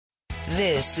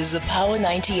This is a Power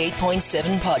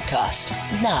 98.7 podcast.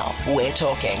 Now we're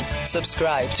talking.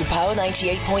 Subscribe to Power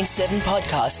 98.7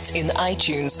 podcasts in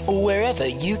iTunes or wherever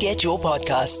you get your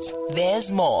podcasts.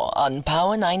 There's more on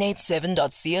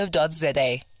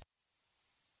power987.co.za.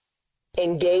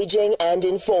 Engaging and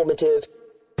informative.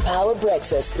 Power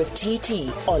Breakfast with TT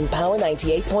on Power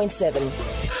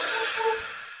 98.7.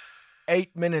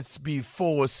 8 minutes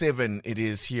before 7 it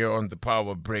is here on the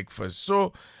Power Breakfast.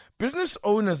 So, business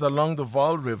owners along the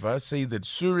Vaal River say that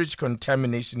sewage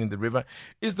contamination in the river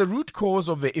is the root cause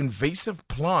of the invasive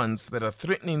plants that are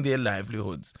threatening their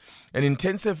livelihoods. An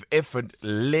intensive effort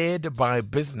led by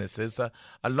businesses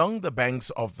along the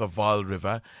banks of the Vaal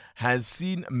River has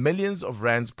seen millions of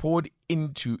rands poured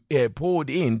into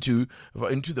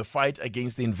the fight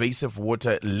against the invasive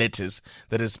water lettuce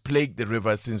that has plagued the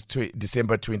river since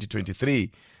December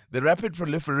 2023. The rapid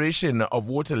proliferation of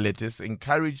water lettuce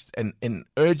encouraged an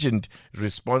urgent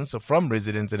response from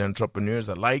residents and entrepreneurs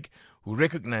alike who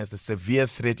recognize the severe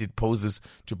threat it poses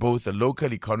to both the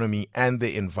local economy and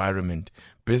the environment.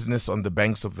 Business on the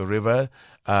banks of the river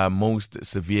are most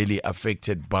severely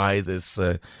affected by this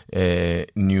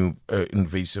new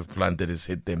invasive plant that has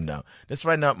hit them now. Let's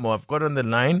find out more. I've got on the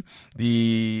line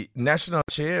the National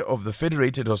Chair of the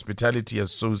Federated Hospitality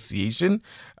Association,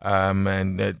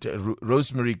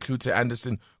 Rosemary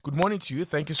Kluter-Anderson. Good morning to you.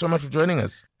 Thank you so much for joining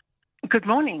us. Good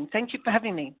morning. Thank you for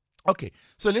having me. Okay,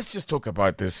 so let's just talk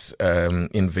about this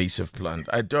invasive plant.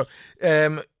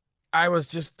 I was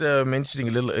just mentioning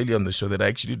a little earlier on the show that I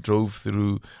actually drove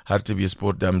through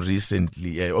Hartbeespoort Dam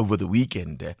recently, over the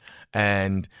weekend,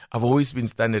 and I've always been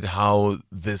stunned at how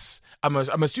this, I'm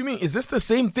assuming, is this the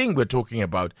same thing we're talking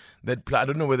about? That I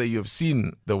don't know whether you've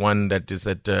seen the one that is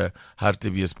at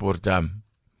Hartbeespoort Dam.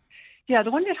 Yeah,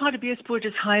 the one at Hartbeespoort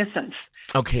is hyacinth.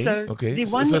 Okay, so okay.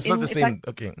 So it's not the same,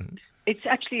 okay. It's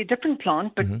actually a different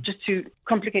plant, but just to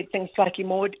complicate things slightly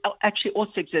more, it actually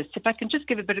also exists. If I can just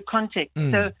give a bit of context.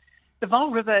 So the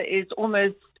Vaal River is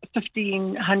almost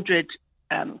 1,500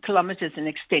 kilometers in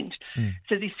extent.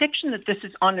 So the section that this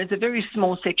is on is a very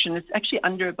small section. It's actually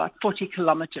under about 40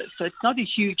 kilometers. So it's not a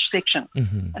huge section.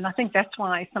 And I think that's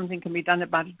why something can be done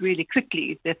about it really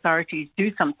quickly if the authorities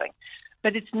do something.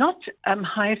 But it's not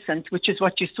hyacinth, which is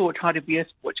what you saw at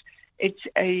Hartbeespoort. It's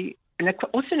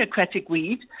also an aquatic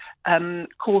weed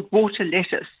called water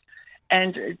lettuce.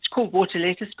 And it's called water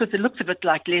lettuce because it looks a bit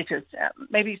like lettuce.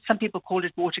 Maybe some people call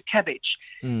it water cabbage.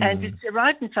 And it's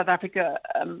arrived in South Africa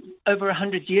over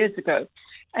 100 years ago.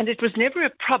 And it was never a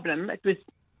problem. It was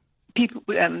people,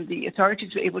 the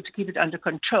authorities were able to keep it under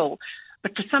control.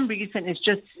 But for some reason, it's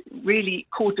just really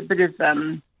caught a bit of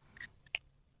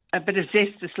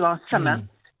zest this last summer.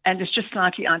 And it's just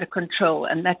slightly out of control.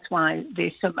 And that's why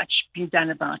there's so much being done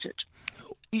about it.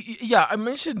 Yeah, I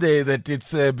mentioned there that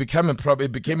it's became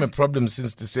a problem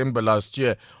since December last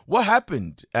year. What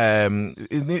happened?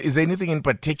 Is there anything in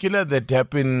particular that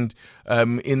happened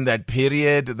in that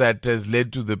period that has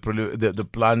led to the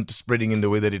plant spreading in the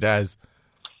way that it has?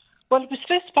 Well, it was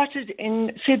first spotted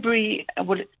in February.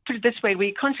 Well, put it this way,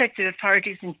 we contacted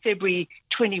authorities in February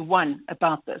 21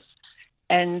 about this.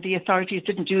 And the authorities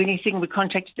didn't do anything. We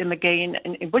contacted them again.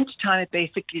 And in wintertime, it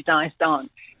basically dies down.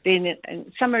 Then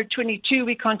in summer of 22,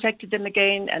 we contacted them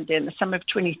again. And then the summer of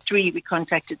 23, we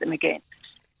contacted them again.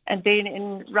 And then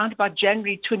in round about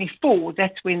January 24,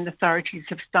 that's when the authorities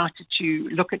have started to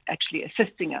look at actually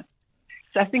assisting us.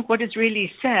 So I think what is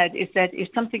really sad is that if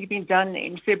something had been done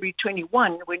in February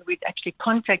 21, when we'd actually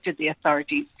contacted the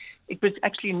authorities, it was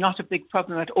actually not a big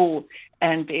problem at all.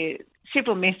 And there are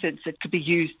several methods that could be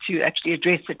used to actually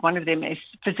address it. One of them is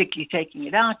physically taking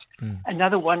it out.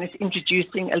 Another one is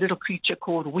introducing a little creature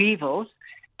called weevils.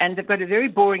 And they've got a very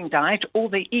boring diet. All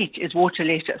they eat is water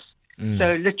lettuce.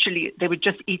 So literally, they would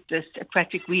just eat this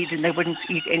aquatic weed and they wouldn't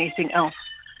eat anything else.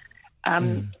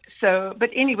 But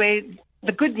anyway,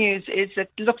 the good news is that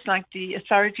it looks like the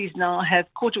authorities now have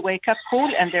caught a wake-up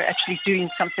call and they're actually doing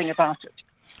something about it.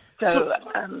 So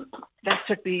that's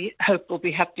what we hope will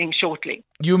be happening shortly.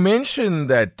 You mentioned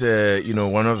that,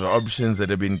 one of the options that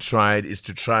have been tried is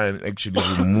to try and actually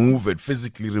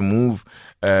physically remove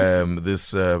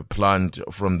this plant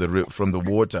from the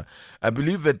water. I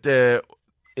believe that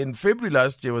in February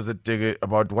last year, was it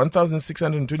about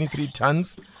 1,623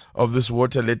 tons of this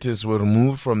water lettuce were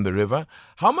removed from the river.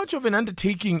 How much of an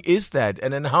undertaking is that?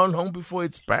 And then how long before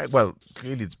it's back? Well,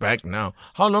 clearly it's back now.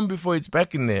 How long before it's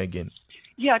back in there again?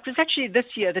 Yeah, it was actually this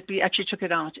year that we actually took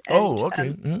it out. And,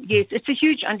 okay. Yes, it's a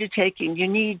huge undertaking. You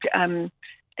need an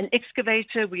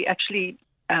excavator. We actually,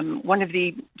 one of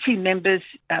the team members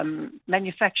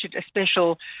manufactured a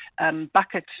special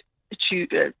bucket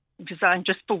to design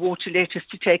just for water lettuce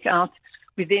to take out.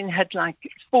 We then had like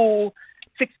 4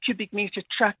 6 cubic meter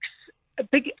trucks,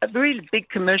 a very big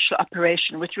commercial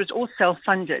operation, which was all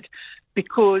self-funded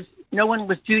because no one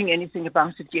was doing anything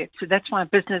about it yet. So that's why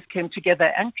business came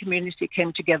together and community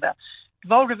came together. The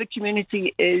Vaal River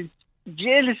community is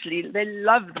they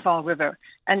love the Vaal River,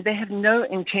 and they have no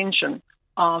intention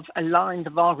of allowing the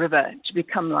Vaal River to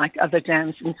become like other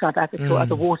dams in South Africa or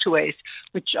other waterways,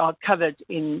 which are covered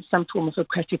in some form of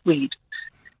aquatic weed.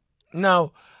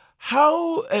 Now,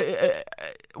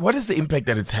 what is the impact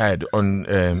that it's had on,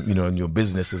 on your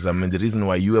businesses? I mean, the reason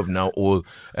why you have now all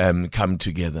come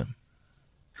together.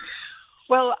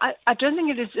 Well, I don't think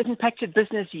it has impacted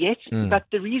business yet, but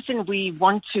the reason we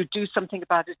want to do something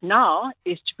about it now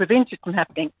is to prevent it from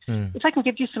happening. If I can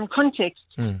give you some context,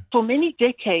 for many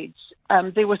decades,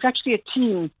 there was actually a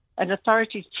team, an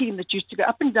authorities team that used to go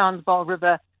up and down the Vaal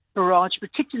River barrage,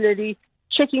 particularly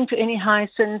checking for any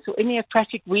hyacinths or any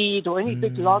aquatic weed or any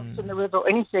big logs in the river or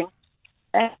anything.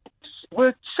 And it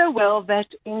worked so well that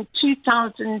in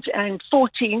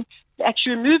 2014, they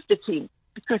actually removed the team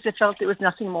because they felt there was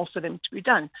nothing more for them to be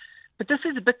done. But this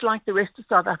is a bit like the rest of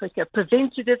South Africa,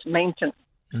 preventative maintenance,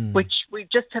 which we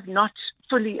just have not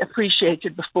fully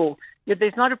appreciated before. If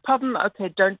there's not a problem, okay,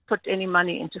 don't put any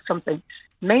money into something.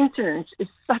 Maintenance is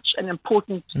such an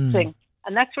important thing.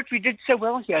 And that's what we did so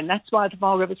well here. And that's why the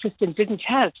Vaal River system didn't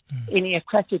have any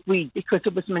aquatic weed, because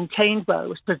it was maintained well. It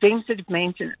was preventative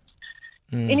maintenance.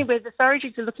 Anyway, the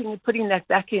authorities are looking at putting that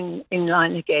back in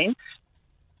line again.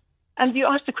 And you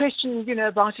asked the question,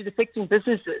 about it affecting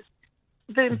businesses.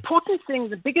 The important thing,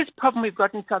 the biggest problem we've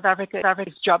got in South Africa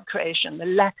is job creation, the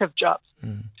lack of jobs.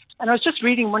 And I was just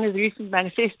reading one of the recent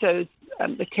manifestos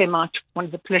that came out, one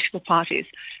of the political parties,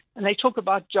 and they talk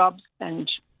about jobs and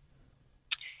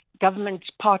government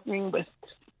partnering with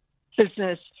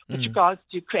business with regards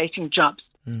to creating jobs.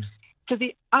 So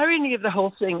the irony of the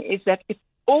whole thing is that if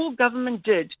all government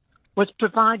did was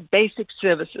provide basic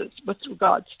services with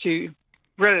regards to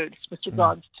roads, with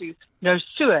regards to no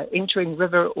sewer entering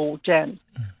river or dams,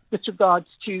 with regards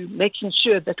to making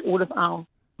sure that all of our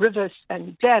rivers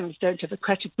and dams don't have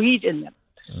aquatic weed in them,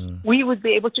 we would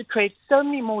be able to create so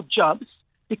many more jobs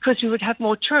because we would have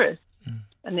more tourists.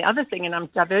 And the other thing, and I'm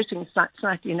diverting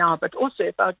slightly now, but also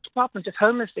if our Department of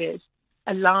Home Affairs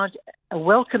allowed a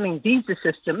welcoming visa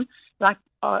system, like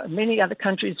many other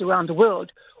countries around the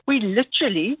world, we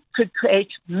literally could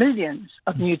create millions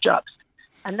of new jobs.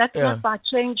 And that's not by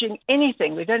changing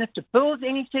anything. We don't have to build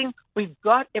anything. We've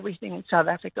got everything in South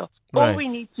Africa. All we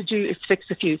need to do is fix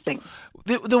a few things.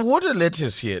 The water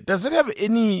lettuce here, does it have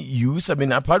any use? I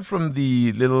mean, apart from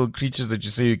the little creatures that you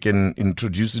say you can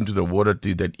introduce into the water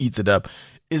that eats it up,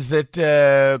 is it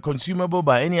consumable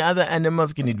by any other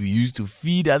animals? Can it be used to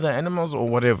feed other animals or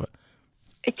whatever?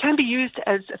 It can be used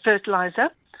as a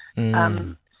fertilizer.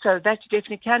 So that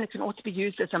definitely can. It can also be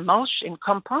used as a mulch in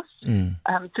compost.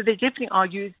 So there definitely are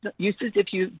uses.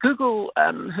 If you Google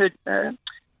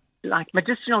like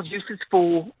medicinal uses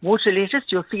for water lettuce,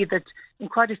 you'll see that in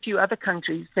quite a few other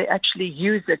countries, they actually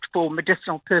use it for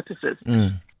medicinal purposes.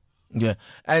 Yeah.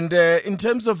 And in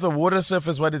terms of the water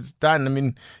surface, what it's done, I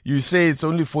mean, you say it's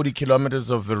only 40 kilometers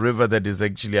of the river that is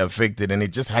actually affected, and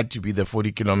it just had to be the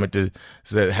 40 kilometers,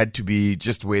 so it had to be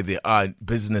just where there are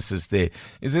businesses there.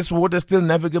 Is this water still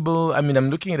navigable? I mean, I'm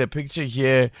looking at a picture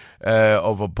here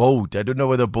of a boat. I don't know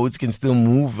whether boats can still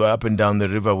move up and down the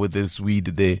river with this weed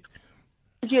there.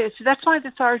 Yes, so that's why the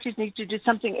authorities need to do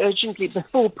something urgently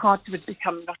before parts of it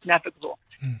become not navigable.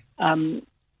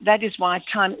 That is why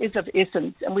time is of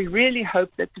essence, and we really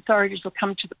hope that the authorities will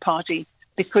come to the party,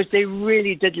 because they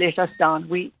really did let us down.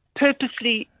 We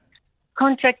purposely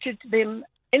contacted them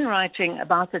in writing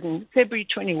about it in February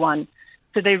 21,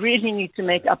 so they really need to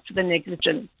make up for the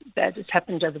negligence that has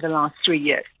happened over the last 3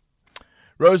 years.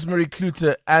 Rosemary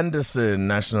Kluter-Anderson,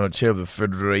 National Chair of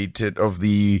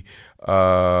the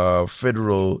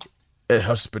Federal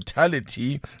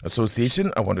Hospitality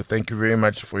Association. I want to thank you very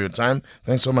much for your time.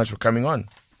 Thanks so much for coming on.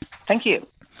 Thank you.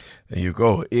 There you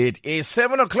go. It is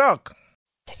 7:00.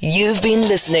 You've been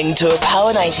listening to a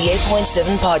Power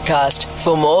 98.7 podcast.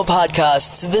 For more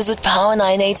podcasts, visit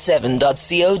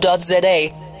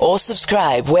power987.co.za or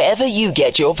subscribe wherever you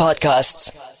get your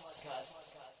podcasts.